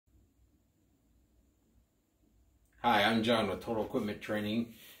Hi, I'm John with Total Equipment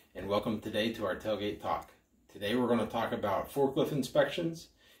Training, and welcome today to our Tailgate Talk. Today we're going to talk about forklift inspections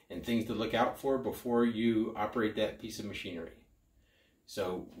and things to look out for before you operate that piece of machinery.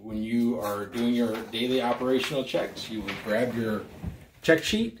 So when you are doing your daily operational checks, you would grab your check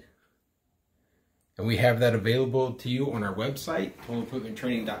sheet, and we have that available to you on our website,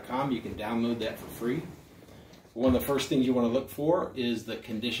 totalequipmenttraining.com. You can download that for free. One of the first things you want to look for is the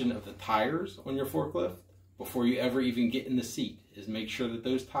condition of the tires on your forklift. Before you ever even get in the seat, is make sure that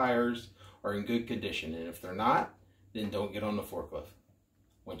those tires are in good condition, and if they're not, then don't get on the forklift.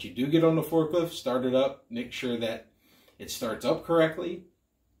 Once you do get on the forklift, start it up, make sure that it starts up correctly,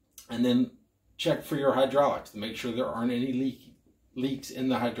 and then check for your hydraulics to make sure there aren't any leaks in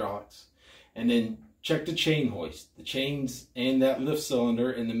the hydraulics. And then check the chain hoist. The chains and that lift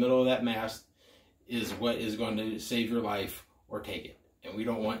cylinder in the middle of that mast is what is going to save your life or take it. And we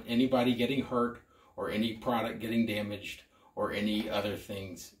don't want anybody getting hurt or any product getting damaged or any other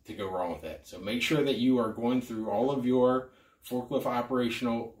things to go wrong with that. So make sure that you are going through all of your forklift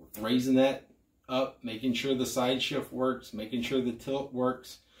operational, raising that up, making sure the side shift works, making sure the tilt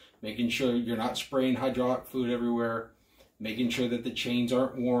works, making sure you're not spraying hydraulic fluid everywhere, making sure that the chains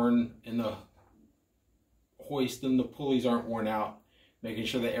aren't worn and the hoist and the pulleys aren't worn out, making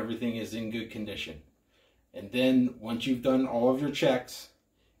sure that everything is in good condition. And then once you've done all of your checks,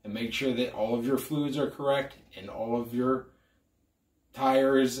 and make sure that all of your fluids are correct and all of your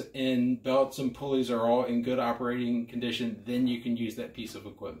tires and belts and pulleys are all in good operating condition, then you can use that piece of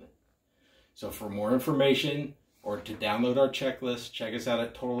equipment. So for more information or to download our checklist, check us out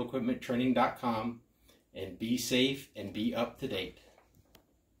at totalequipmenttraining.com, and be safe and be up to date.